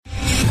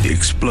The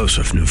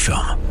explosive new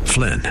film,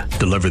 Flynn,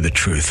 Deliver the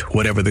Truth,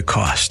 Whatever the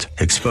Cost,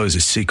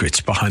 exposes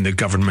secrets behind the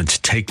government's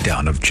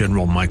takedown of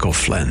General Michael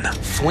Flynn.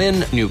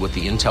 Flynn knew what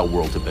the intel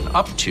world had been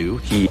up to.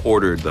 He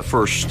ordered the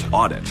first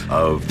audit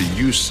of the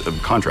use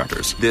of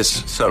contractors.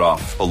 This set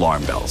off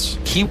alarm bells.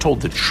 He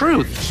told the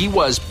truth. He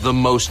was the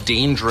most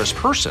dangerous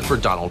person for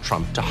Donald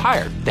Trump to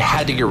hire. They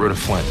had to get rid of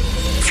Flynn.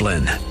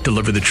 Flynn,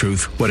 Deliver the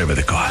Truth, Whatever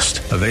the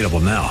Cost. Available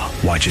now.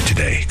 Watch it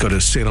today. Go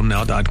to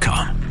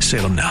salemnow.com.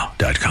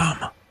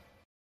 salemnow.com.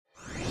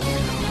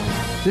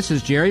 This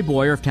is Jerry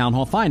Bowyer of Town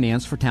Hall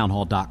Finance for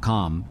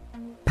townhall.com.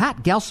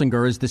 Pat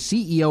Gelsinger is the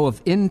CEO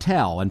of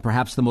Intel and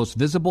perhaps the most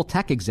visible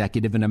tech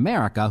executive in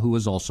America who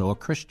is also a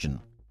Christian.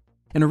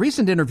 In a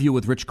recent interview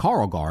with Rich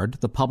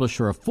Karlgaard, the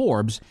publisher of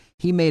Forbes,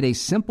 he made a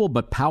simple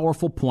but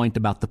powerful point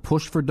about the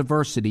push for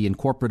diversity in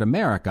corporate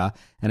America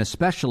and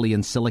especially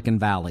in Silicon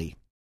Valley.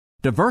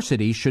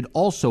 Diversity should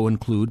also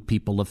include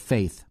people of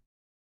faith.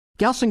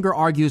 Gelsinger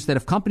argues that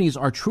if companies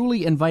are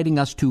truly inviting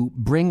us to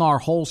bring our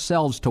whole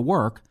selves to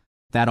work,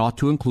 that ought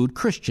to include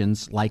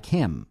Christians like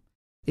him.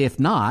 If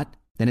not,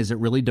 then is it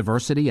really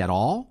diversity at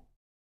all?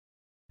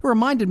 It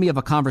reminded me of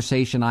a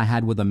conversation I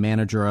had with a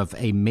manager of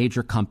a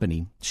major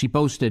company. She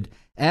boasted,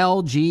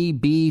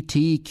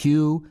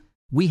 LGBTQ,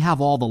 we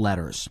have all the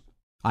letters.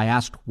 I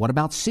asked, what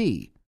about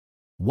C?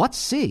 What's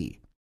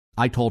C?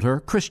 I told her,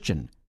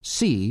 Christian.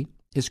 C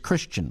is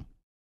Christian.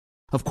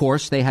 Of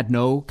course, they had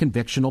no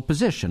convictional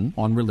position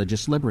on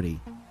religious liberty.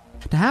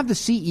 To have the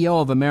CEO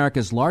of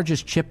America's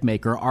largest chip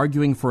maker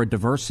arguing for a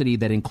diversity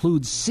that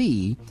includes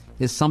C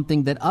is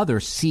something that other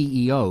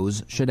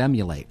CEOs should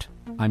emulate.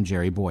 I'm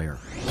Jerry Bowyer.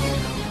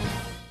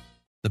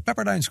 The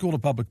Pepperdine School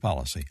of Public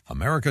Policy,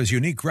 America's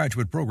unique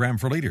graduate program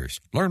for leaders.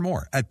 Learn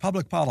more at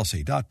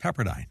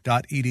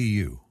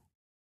publicpolicy.pepperdine.edu.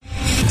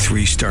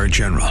 3-star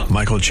General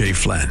Michael J.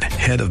 Flynn,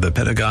 head of the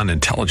Pentagon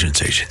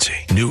Intelligence Agency,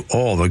 knew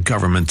all the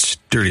government's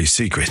dirty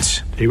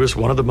secrets. He was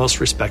one of the most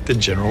respected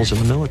generals in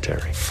the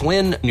military.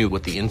 Flynn knew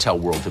what the intel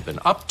world had been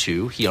up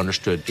to. He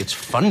understood its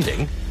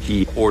funding.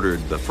 He ordered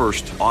the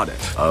first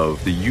audit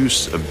of the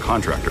use of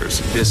contractors.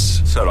 This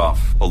set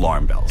off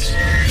alarm bells.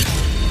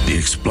 The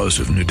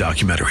explosive new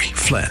documentary,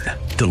 Flynn,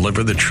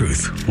 Deliver the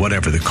Truth,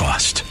 Whatever the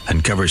Cost,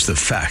 uncovers the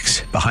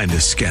facts behind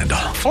this scandal.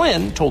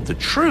 Flynn told the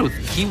truth.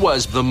 He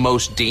was the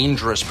most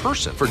dangerous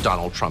person for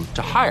Donald Trump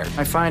to hire.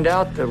 I find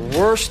out the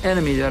worst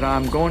enemy that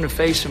I'm going to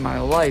face in my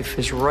life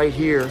is right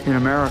here in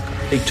America.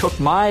 They took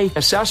my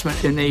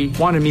assessment and they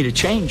wanted me to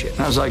change it.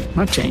 And I was like, I'm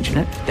not changing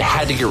it. They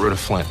had to get rid of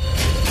Flynn.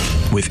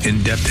 With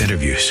in-depth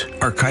interviews,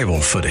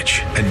 archival footage,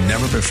 and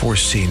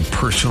never-before-seen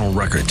personal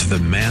records of the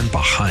man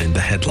behind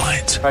the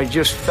headlines. I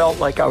just felt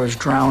like I was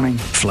drowning.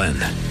 Flynn,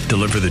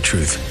 Deliver the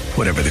Truth,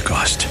 Whatever the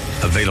Cost.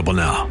 Available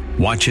now.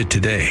 Watch it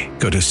today.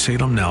 Go to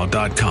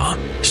salemnow.com.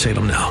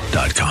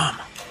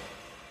 salemnow.com.